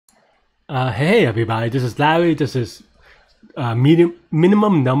Hey everybody, this is Larry. This is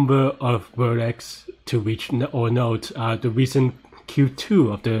minimum number of vertex to reach or nodes, the recent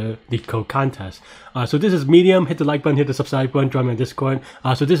Q2 of the Leetcode contest. So this is medium. Hit the like button, hit the subscribe button, join me on Discord.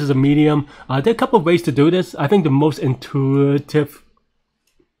 So this is a medium. There are a couple of ways to do this. I think the most intuitive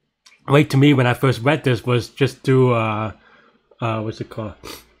way to me when I first read this was just do what's it called?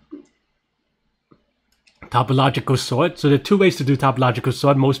 Topological sort. So there are two ways to do topological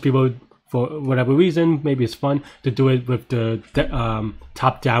sort. Most people, for whatever reason, maybe it's fun to do it with the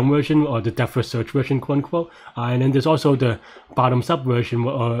top-down version or the depth first search version, quote unquote. And then there's also the bottoms-up version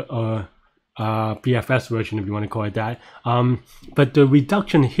or BFS version, if you want to call it that. But the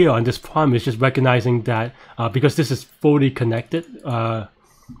reduction here on this problem is just recognizing that because this is fully connected,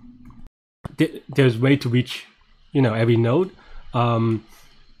 there's a way to reach, every node.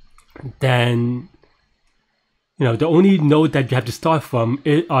 Then the only node that you have to start from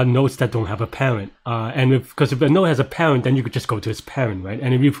are nodes that don't have a parent. And because if a node has a parent, then you could just go to its parent, right?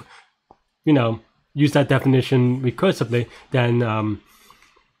 And if you've, use that definition recursively, then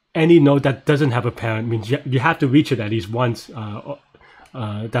any node that doesn't have a parent means you have to reach it at least once.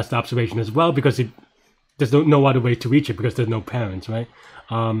 That's the observation as well, because there's no other way to reach it because there's no parents, right?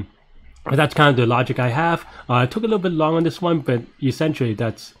 But that's kind of the logic I have. It took a little bit long on this one, but essentially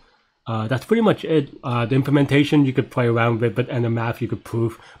that's pretty much it. The implementation you could play around with, and the math you could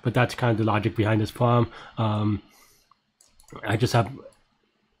prove, but that's kind of the logic behind this problem. I just have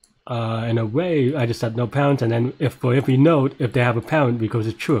an array. I just have no parents, and then if for every node, if they have a parent, because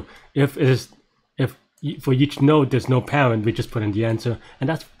it's true. If for each node there's no parent, we just put in the answer, and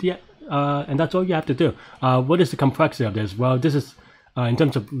that's all you have to do. What is the complexity of this? Well, this is in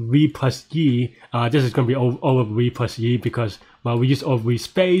terms of v plus e, this is going to be over v plus e because, well, we use over v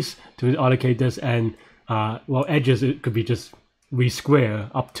space to allocate this, and well, edges, it could be just v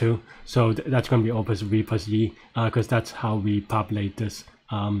square up to, so that's going to be over v plus e because that's how we populate this.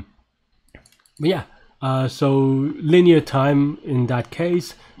 But yeah, so linear time in that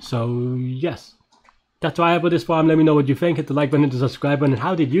case. So yes, that's why I have for this problem. Let me know what you think. Hit the like button, hit the subscribe button.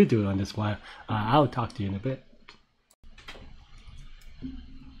 How did you do on this one? I'll talk to you in a bit.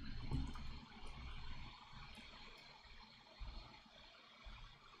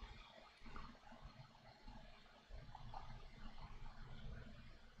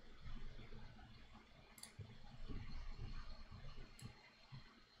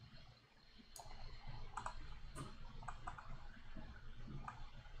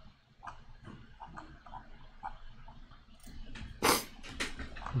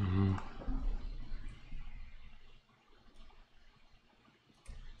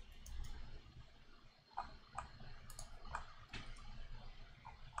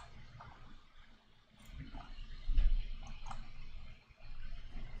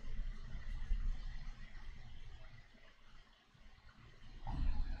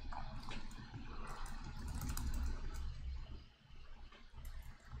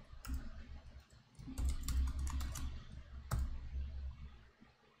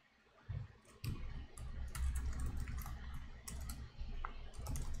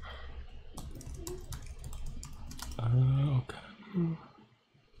 Okay.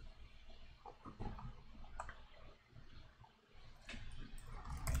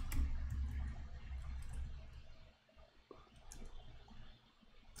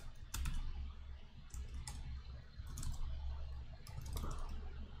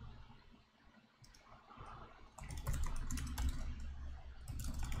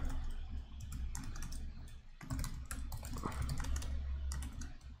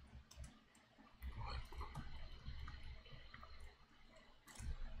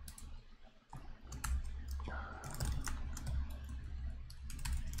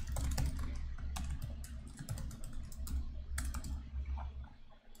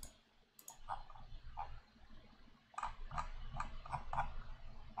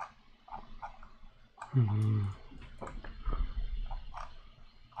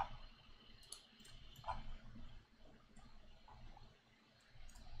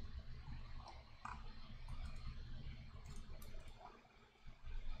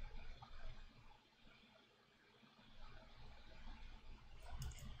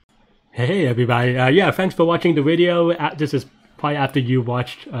 Hey everybody, yeah, thanks for watching the video. This is probably after you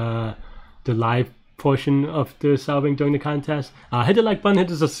watched the live portion of the solving during the contest. Hit the like button, hit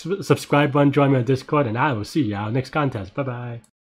the subscribe button, join me on Discord, and I will see you next contest. Bye bye.